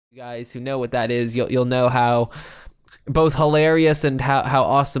You guys who know what that is, you'll know how both hilarious and how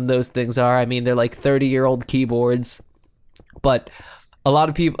awesome those things are. I mean, they're like 30-year-old keyboards, but a lot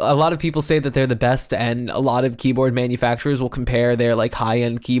of people say that they're the best, and a lot of keyboard manufacturers will compare their like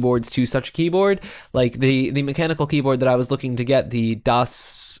high-end keyboards to such a keyboard. Like the mechanical keyboard that I was looking to get, the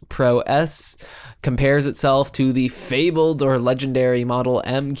DOS Pro S, compares itself to the fabled or legendary Model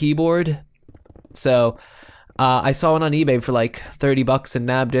M keyboard. So I saw one on eBay for like 30 bucks and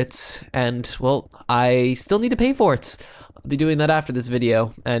nabbed it, and well, I still need to pay for it. I'll be doing that after this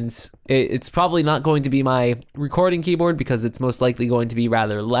video, and it's probably not going to be my recording keyboard because it's most likely going to be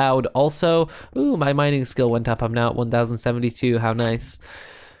rather loud also. Ooh, my mining skill went up. I'm now at 1072. How nice.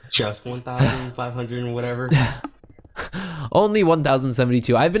 Just 1,500 and whatever. Only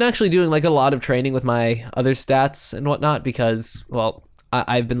 1072. I've been actually doing like a lot of training with my other stats and whatnot because, well,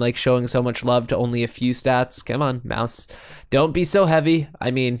 I've been like showing so much love to only a few stats. Come on, mouse. Don't be so heavy.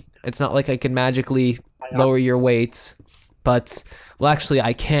 I mean, it's not like I can magically lower your weight, but, well, actually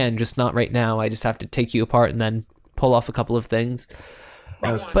I can, just not right now. I just have to take you apart and then pull off a couple of things.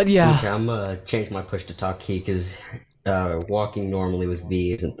 But yeah. Okay, I'm gonna change my push to talk key because walking normally with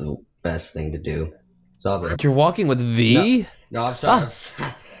V isn't the best thing to do. So I'll You're walking with V? No, I'm sorry.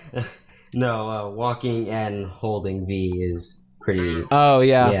 No, walking and holding V is pretty. Oh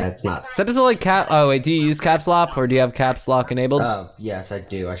yeah. Yeah, it's not. Set it to like cap. Oh wait, do you use caps lock or do you have caps lock enabled? Yes, I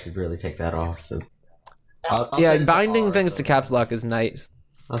do. I should really take that off. So I'll yeah, set it to binding R, things to caps lock is nice.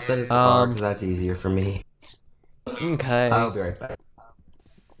 I'll set it to R because that's easier for me. Okay. I'll be right back.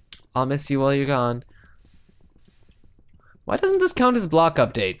 I'll miss you while you're gone. Why doesn't this count as block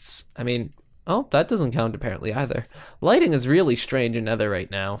updates? I mean, oh, that doesn't count apparently either. Lighting is really strange in Nether right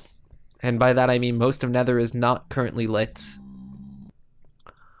now. And by that I mean most of Nether is not currently lit.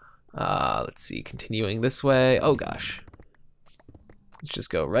 Let's see, continuing this way. Oh gosh. Let's just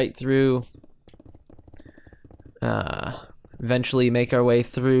go right through. Eventually make our way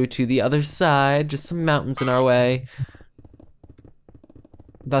through to the other side. Just some mountains in our way.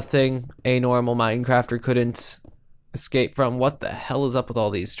 Nothing a normal Minecrafter couldn't escape from. What the hell is up with all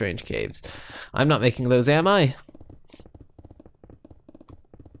these strange caves? I'm not making those, am I?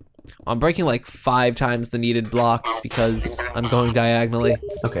 I'm breaking like 5 times the needed blocks because I'm going diagonally.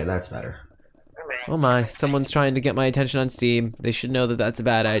 Okay, that's better. Oh my, someone's trying to get my attention on Steam. They should know that that's a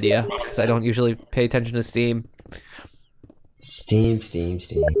bad idea because I don't usually pay attention to Steam. Steam.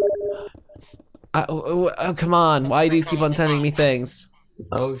 Oh, come on. Why do you keep on sending me things?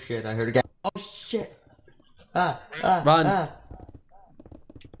 Oh shit, I heard a guy. Oh shit. Run.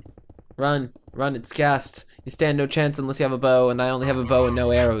 Run, it's cast. You stand no chance unless you have a bow, and I only have a bow and no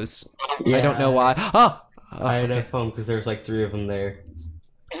arrows. Yeah, I don't know why. Oh! I had okay. a phone because there's like 3 of them there.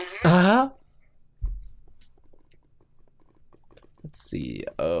 Uh-huh. Let's see.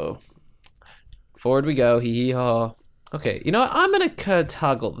 Oh. Forward we go. Hee hee haw. Okay, you know what? I'm gonna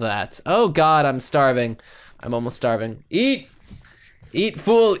toggle that. Oh god, I'm starving. I'm almost starving. Eat! Eat,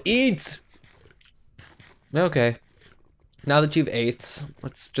 fool, eat! Okay. Now that you've ate,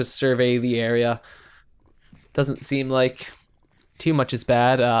 let's just survey the area. Doesn't seem like too much is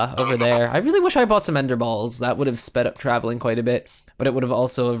bad over there. I really wish I bought some ender balls. That would have sped up traveling quite a bit, but it would have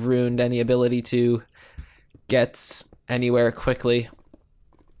also have ruined any ability to get anywhere quickly.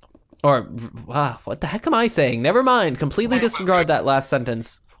 Or, wow, what the heck am I saying? Never mind, completely disregard that last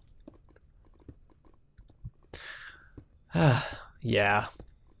sentence. Yeah.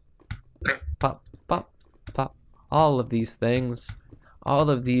 Pop, pop, pop. All of these things. All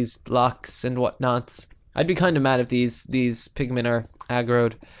of these blocks and whatnots. I'd be kind of mad if these pigmen are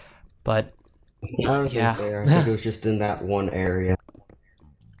aggroed, but I don't yeah. think they are. I think it was just in that one area.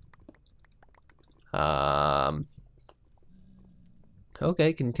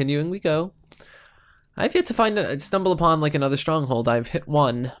 Okay, continuing we go. I've yet to stumble upon like another stronghold. I've hit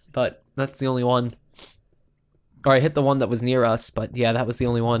one, but that's the only one. Or I hit the one that was near us, but yeah, that was the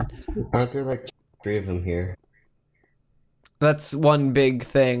only one. Aren't there like 3 of them here? That's one big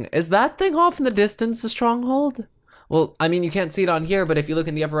thing. Is that thing off in the distance a stronghold? Well, I mean, you can't see it on here, but if you look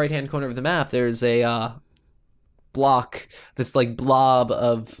in the upper right-hand corner of the map, there's a block, this like blob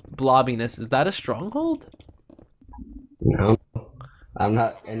of blobbiness. Is that a stronghold? No. I'm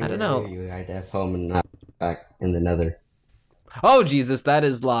not anywhere I don't know. near you. I'd have home and not back in the Nether. Oh Jesus, that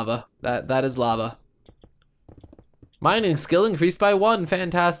is lava. That is lava. Mining skill increased by 1.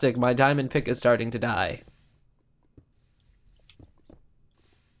 Fantastic. My diamond pick is starting to die.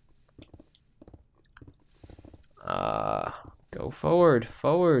 Go forward,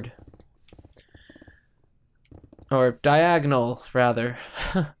 forward. Or diagonal, rather.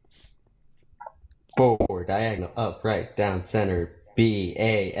 Forward, diagonal, up, right, down, center, B,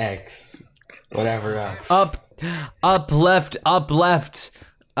 A, X, whatever else. Up, left, up, left.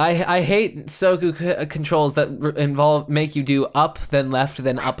 I hate Soku controls that make you do up, then left,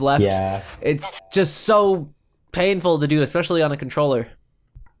 then up, left. Yeah. It's just so painful to do, especially on a controller.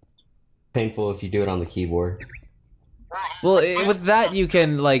 Painful if you do it on the keyboard. Well, with that you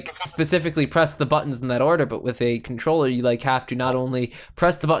can like specifically press the buttons in that order, but with a controller you like have to not only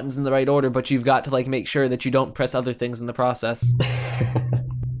press the buttons in the right order, but you've got to like make sure that you don't press other things in the process.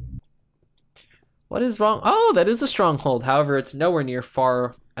 What is wrong? Oh, that is a stronghold. However, it's nowhere near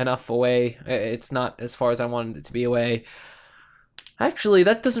far enough away. It's not as far as I wanted it to be away. Actually,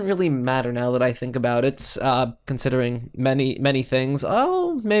 that doesn't really matter now that I think about it, considering many things.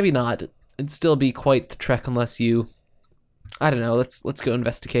 Oh, maybe not. It'd still be quite the trek unless you... I don't know, let's go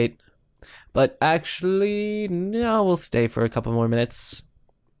investigate. But actually, no, we'll stay for a couple more minutes.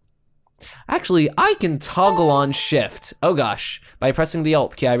 Actually, I can toggle on shift. Oh gosh, by pressing the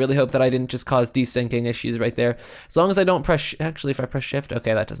alt key. I really hope that I didn't just cause desyncing issues right there. As long as I don't press, actually if I press shift,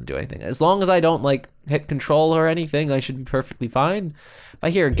 okay, that doesn't do anything. As long as I don't like hit control or anything, I should be perfectly fine. If I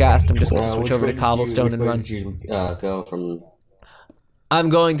hear a ghast, I'm just gonna switch over to cobblestone and run. Go from... I'm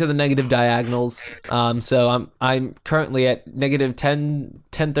going to the negative diagonals. So I'm currently at negative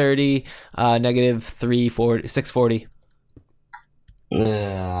 1030, negative 640.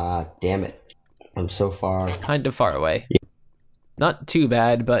 Damn it. I'm so far. Kind of far away. Yeah. Not too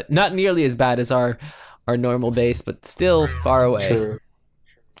bad, but not nearly as bad as our normal base, but still far away. Sure.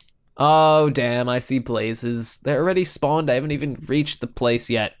 Oh, damn, I see blazes. They're already spawned. I haven't even reached the place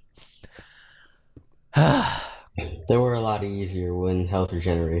yet. They were a lot easier when health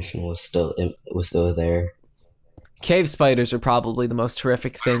regeneration was still there. Cave spiders are probably the most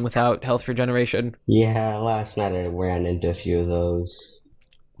horrific thing without health regeneration. Yeah, last night I ran into a few of those.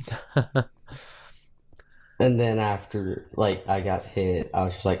 And then after, like, I got hit, I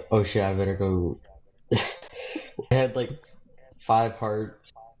was just like, oh shit, I better go. I had like 5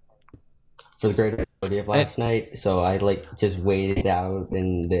 hearts for the greater majority of last night, so I like just waited out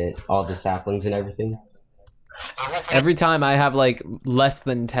and all the saplings and everything. Every time I have like less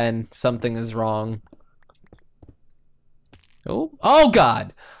than 10, something is wrong. Oh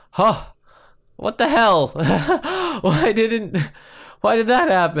god! Huh. What the hell? Why did that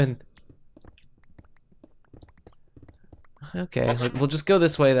happen? Okay, we'll just go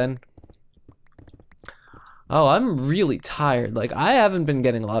this way then. Oh, I'm really tired. Like, I haven't been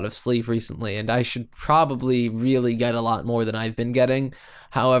getting a lot of sleep recently, and I should probably really get a lot more than I've been getting.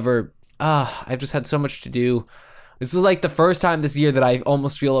 However, I've just had so much to do. This is like the first time this year that I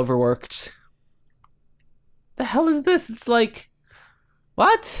almost feel overworked. The hell is this? It's like,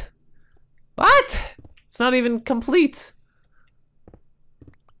 what? What? It's not even complete.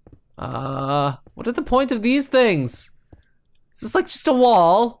 What are the point of these things? Is this like just a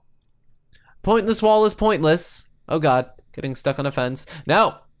wall? Pointless wall is pointless. Oh god, getting stuck on a fence.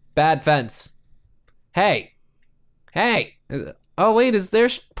 No, bad fence. Hey, hey. Oh wait, is there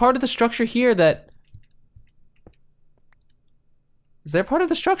part of the structure here that... Is there part of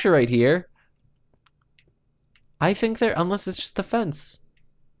the structure right here? I think there, unless it's just the fence.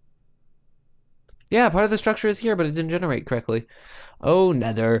 Yeah, part of the structure is here, but it didn't generate correctly. Oh,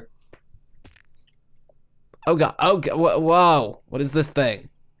 nether. Oh god, whoa, what is this thing?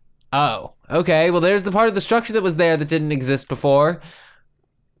 Oh, okay, well there's the part of the structure that was there that didn't exist before.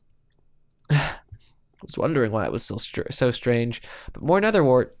 I was wondering why it was so strange. But more nether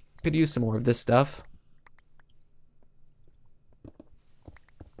wart. Could use some more of this stuff.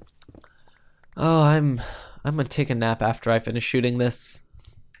 Oh, I'm gonna take a nap after I finish shooting this.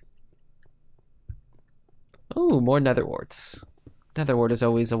 Oh, more nether warts. Nether wart is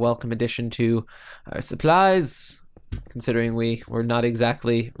always a welcome addition to our supplies, considering we're not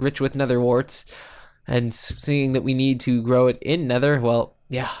exactly rich with nether warts, and seeing that we need to grow it in nether, well,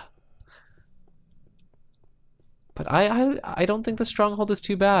 yeah. But I don't think the stronghold is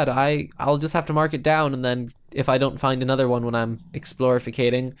too bad. I'll just have to mark it down, and then if I don't find another one when I'm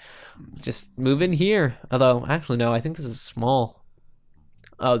explorificating, just move in here. Although, actually no, I think this is small.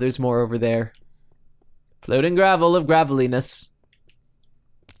 Oh, there's more over there. Floating gravel of graveliness.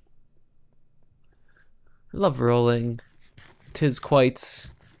 I love rolling. 'Tis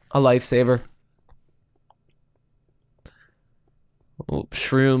quite a lifesaver. Oh,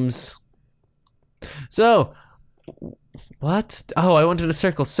 shrooms. So, what? Oh, I wanted a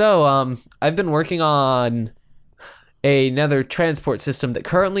circle. So, I've been working on another transport system that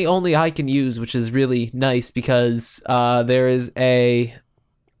currently only I can use, which is really nice because there is a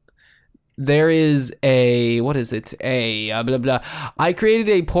there is a, what is it? Blah, blah. I created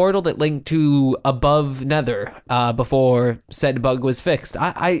a portal that linked to above Nether before said bug was fixed.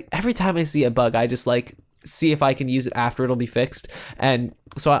 I every time I see a bug, I just like see if I can use it after it'll be fixed. And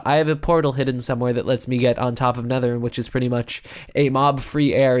so I have a portal hidden somewhere that lets me get on top of Nether, which is pretty much a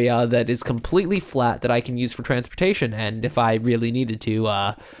mob-free area that is completely flat that I can use for transportation. And if I really needed to,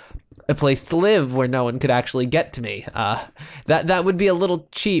 a place to live where no one could actually get to me. That would be a little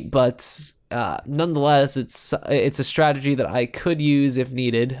cheap, but nonetheless, it's a strategy that I could use if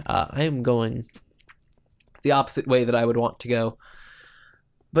needed. I am going the opposite way that I would want to go.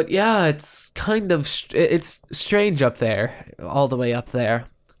 But yeah, it's kind of, it's strange up there, all the way up there.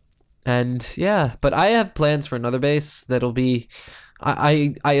 And yeah, but I have plans for another base that'll be,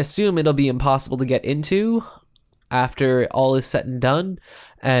 I assume it'll be impossible to get into after all is said and done.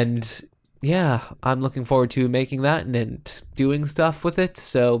 And yeah, I'm looking forward to making that and doing stuff with it.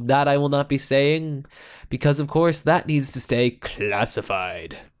 So that I will not be saying, because of course that needs to stay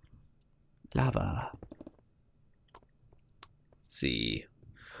classified. Lava. Let's see.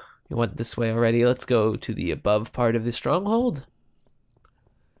 We went this way already. Let's go to the above part of the stronghold.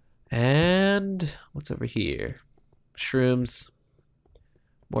 And what's over here? Shrooms.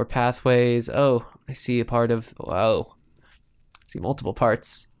 More pathways. Oh, I see a part of, whoa. I see multiple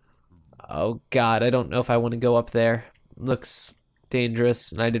parts. Oh god, I don't know if I want to go up there. Looks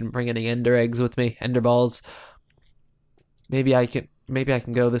dangerous, and I didn't bring any ender eggs with me, ender balls. Maybe I can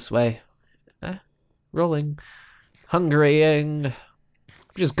go this way. Rolling. Hungrying. I'm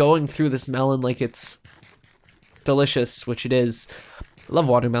just going through this melon like it's delicious, which it is. I love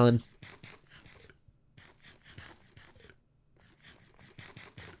watermelon.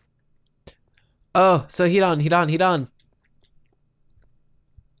 Oh, so heat on. Heat on?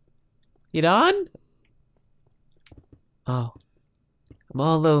 Oh. I'm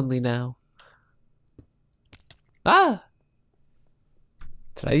all lonely now. Ah!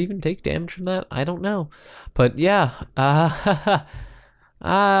 Did I even take damage from that? I don't know. But yeah,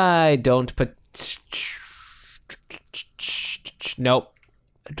 I don't put. Nope.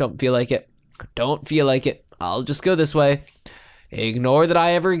 I don't feel like it. I'll just go this way. Ignore that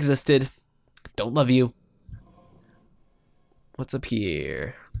I ever existed. Don't love you. What's up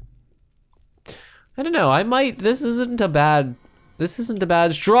here? I don't know. I might. This isn't a bad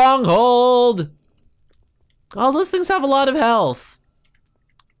stronghold. All those things have a lot of health.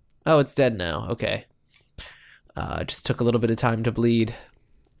 Oh, it's dead now. Okay. Just took a little bit of time to bleed.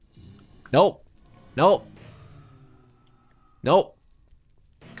 Nope. Come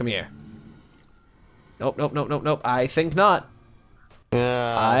here. Nope. I think not.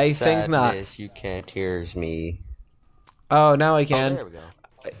 I think not. You can't hear me. Oh, now I can. Oh, there we go.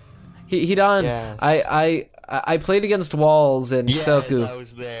 He done. Yes. I played against walls and Soku. I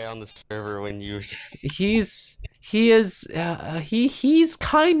was there on the server when you were. He's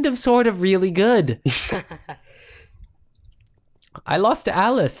kind of sort of really good. I lost to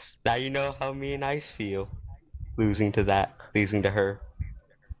Alice. Now you know how me and Ice feel. Losing to her.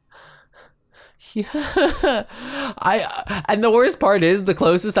 Yeah. And the worst part is the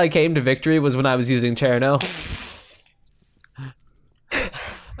closest I came to victory was when I was using Cherno.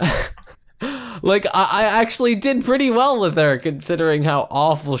 Like, I actually did pretty well with her, considering how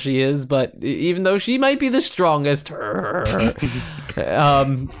awful she is, but even though she might be the strongest, he's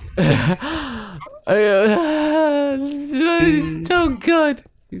so good.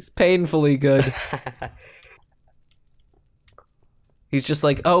 He's painfully good. He's just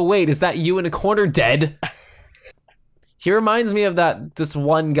like, oh wait, is that you in a corner dead? He reminds me of this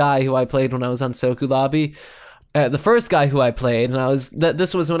one guy who I played when I was on Soku Lobby. The first guy who I played, and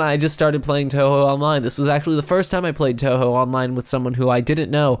this was when I just started playing Touhou Online. This was actually the first time I played Touhou Online with someone who I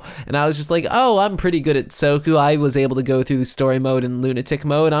didn't know, and I was just like, oh, I'm pretty good at Soku. I was able to go through story mode and lunatic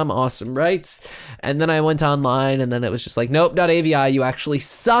mode. I'm awesome, right? And then I went online, and then it was just like, nope, .avi, you actually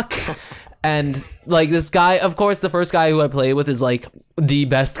suck. And like this guy, of course, the first guy who I play with is like the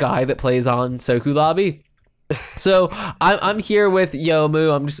best guy that plays on Soku Lobby. So I'm here with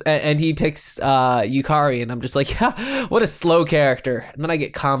Yomu. And he picks Yukari, and I'm just like, what a slow character. And then I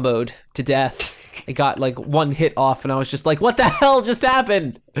get comboed to death. I got like one hit off, and I was just like, what the hell just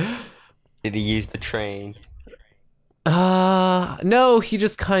happened? Did he use the train? No, he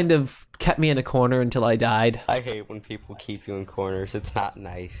just kind of kept me in a corner until I died. I hate when people keep you in corners. It's not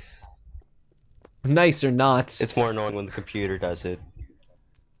nice. Nice or not. It's more annoying when the computer does it.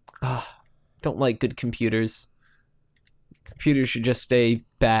 Don't like good computers. Computers should just stay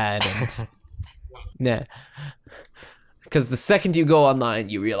bad and nah. Because the second you go online,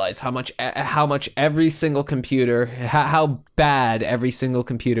 you realize how much every single computer, how bad every single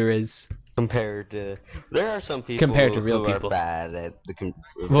computer is. Compared to, there are some people compared to real who people. are bad at the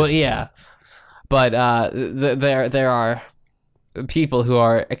computer. Well, yeah, but there are people who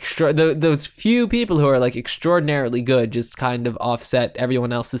are those few people who are like extraordinarily good just kind of offset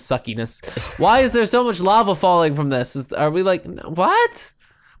everyone else's suckiness. Why is there so much lava falling from this? Are we like, what?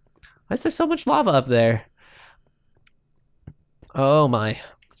 Why is there so much lava up there? Oh my,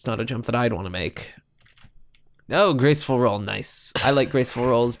 it's not a jump that I'd want to make. Oh, graceful roll, nice. I like graceful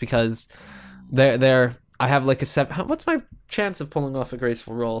rolls because I have like a 7. What's my chance of pulling off a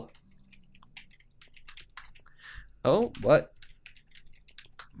graceful roll? Oh, what?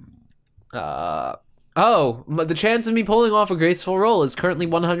 Oh, the chance of me pulling off a graceful roll is currently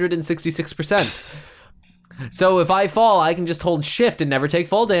 166%. So if I fall, I can just hold shift and never take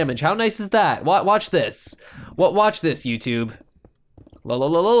fall damage. How nice is that? Watch this. Watch this, YouTube. So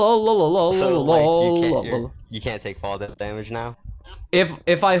like you can't take fall damage now?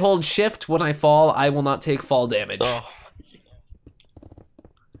 If I hold shift when I fall, I will not take fall damage. Oh.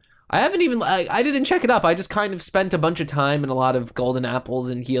 I haven't even, I didn't check it up. I just kind of spent a bunch of time and a lot of golden apples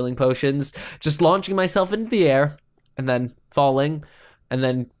and healing potions just launching myself into the air and then falling and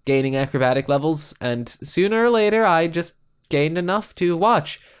then gaining acrobatic levels, and sooner or later I just gained enough to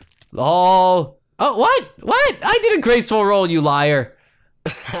watch. LOL. Oh, what? I did a graceful roll, you liar.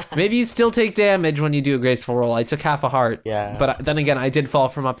 Maybe you still take damage when you do a graceful roll. I took half a heart. Yeah. But then again, I did fall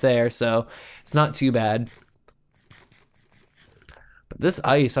from up there, so it's not too bad. But this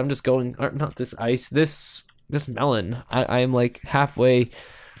ice, I'm just going, or not this ice, this melon. I am like halfway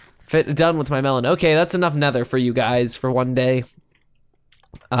done with my melon. Okay, that's enough nether for you guys for one day.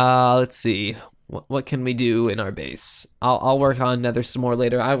 Let's see. What can we do in our base? I'll work on nether some more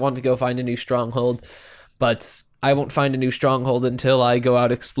later. I want to go find a new stronghold, but I won't find a new stronghold until I go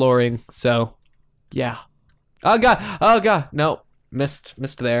out exploring, so yeah. Oh god, no, missed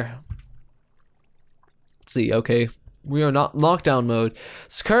there. Let's see, okay. We are not lockdown mode.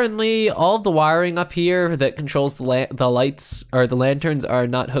 So currently, all of the wiring up here that controls the lights or the lanterns are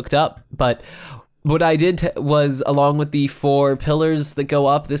not hooked up, but what I did was, along with the 4 pillars that go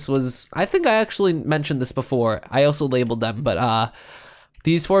up, this was, I think I actually mentioned this before. I also labeled them, but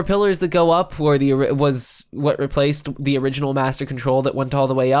these 4 pillars that go up was what replaced the original master control that went all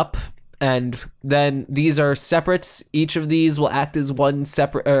the way up. And then these are separate. Each of these will act as one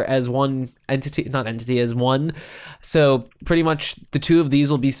separate, or as one entity, not entity, as one. So pretty much the 2 of these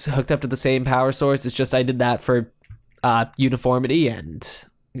will be hooked up to the same power source. It's just I did that for uniformity and,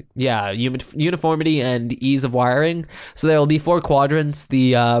 yeah, uniformity and ease of wiring. So there will be 4 quadrants.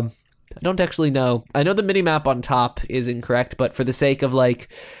 I don't actually know. I know the mini map on top is incorrect, but for the sake of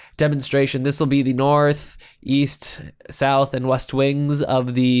like demonstration, this will be the north, east, south, and west wings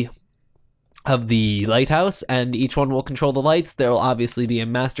of the lighthouse, and each one will control the lights. There will obviously be a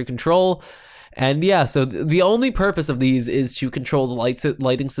master control, and yeah, so the only purpose of these is to control the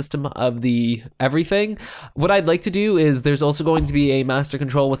lighting system of the everything. What I'd like to do is there's also going to be a master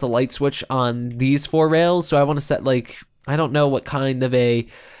control with a light switch on these 4 rails, so I want to set, like, I don't know what kind of a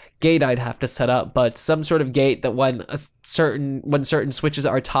gate I'd have to set up, but some sort of gate that when certain switches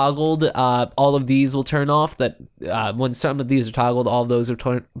are toggled, all of these will turn off. That when some of these are toggled, all of those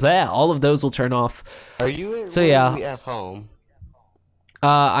will turn off. Are you at home?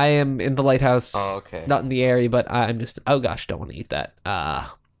 I am in the lighthouse. Oh, okay. Not in the area, but I'm just, oh gosh, don't want to eat that.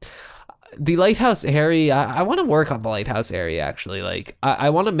 The lighthouse area, I want to work on the lighthouse area, actually. Like, I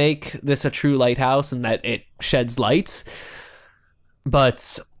want to make this a true lighthouse and that it sheds lights,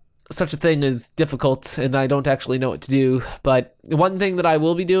 but such a thing is difficult, and I don't actually know what to do. But one thing that I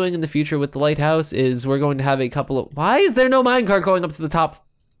will be doing in the future with the lighthouse is we're going to have a couple of... Why is there no minecart going up to the top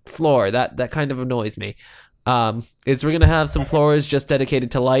floor? That kind of annoys me. Is we're going to have some floors just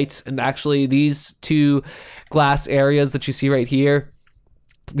dedicated to lights, and actually these 2 glass areas that you see right here,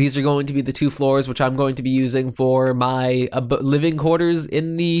 these are going to be the 2 floors which I'm going to be using for my living quarters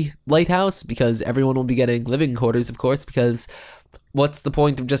in the lighthouse, because everyone will be getting living quarters, of course, because what's the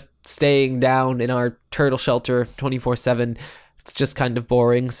point of just staying down in our turtle shelter 24/7? It's just kind of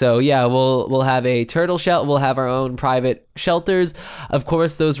boring. So yeah, we'll have a turtle shelter. We'll have our own private shelters. Of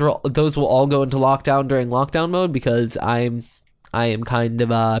course, those will all go into lockdown during lockdown mode, because I am kind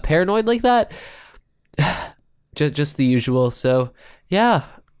of paranoid like that. just the usual. So yeah,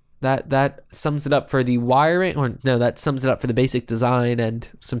 that sums it up for the wiring, or no, that sums it up for the basic design and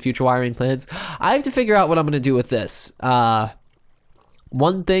some future wiring plans. I have to figure out what I'm gonna do with this.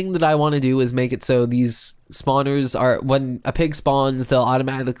 One thing that I want to do is make it so these spawners are, when a pig spawns, they'll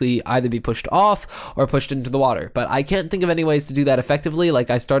automatically either be pushed off or pushed into the water. But I can't think of any ways to do that effectively. Like,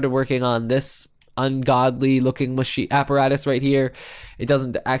 I started working on this ungodly looking machine apparatus right here. It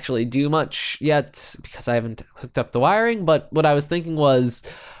doesn't actually do much yet because I haven't hooked up the wiring, but what I was thinking was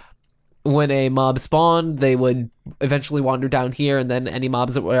when a mob spawned, they would eventually wander down here, and then any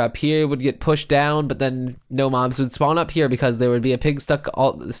mobs that were up here would get pushed down, but then no mobs would spawn up here because there would be a pig stuck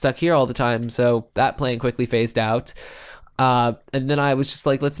here all the time, so that plan quickly phased out. And then I was just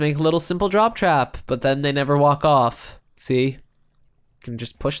like, let's make a little simple drop trap, but then they never walk off. See? You can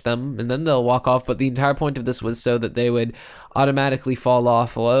just push them, and then they'll walk off, but the entire point of this was so that they would automatically fall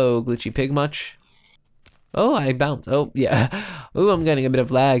off. Hello, glitchy pig much? Oh, I bounced. Oh, yeah. Oh, I'm getting a bit of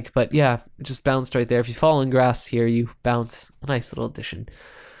lag, but yeah, it just bounced right there. If you fall in grass here, you bounce. A nice little addition.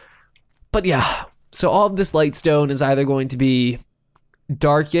 But yeah, so all of this lightstone is either going to be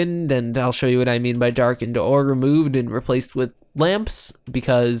darkened, and I'll show you what I mean by darkened, or removed and replaced with lamps,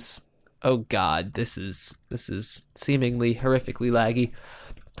 because, oh god, this is seemingly horrifically laggy.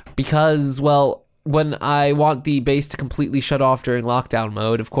 Because, well, when I want the base to completely shut off during lockdown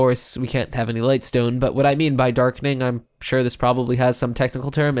mode, of course, we can't have any lightstone, but what I mean by darkening, I'm sure this probably has some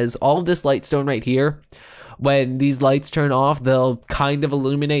technical term, is all of this lightstone right here, when these lights turn off, they'll kind of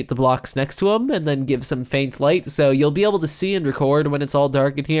illuminate the blocks next to them and then give some faint light, so you'll be able to see and record when it's all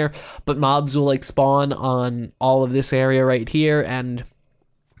dark in here, but mobs will like spawn on all of this area right here, and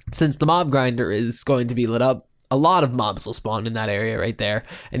since the mob grinder is going to be lit up, a lot of mobs will spawn in that area right there.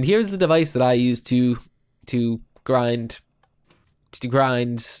 And here's the device that I use to grind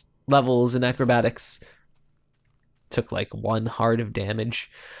levels in acrobatics. Took like 1 heart of damage,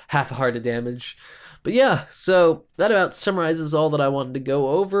 half a heart of damage. But yeah, so that about summarizes all that I wanted to go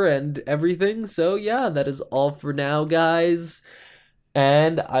over and everything. So yeah, that is all for now, guys.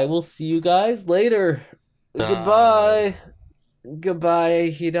 And I will see you guys later. Goodbye.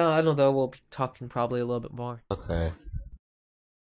 Goodbye. I don't know, we'll be talking probably a little bit more. Okay.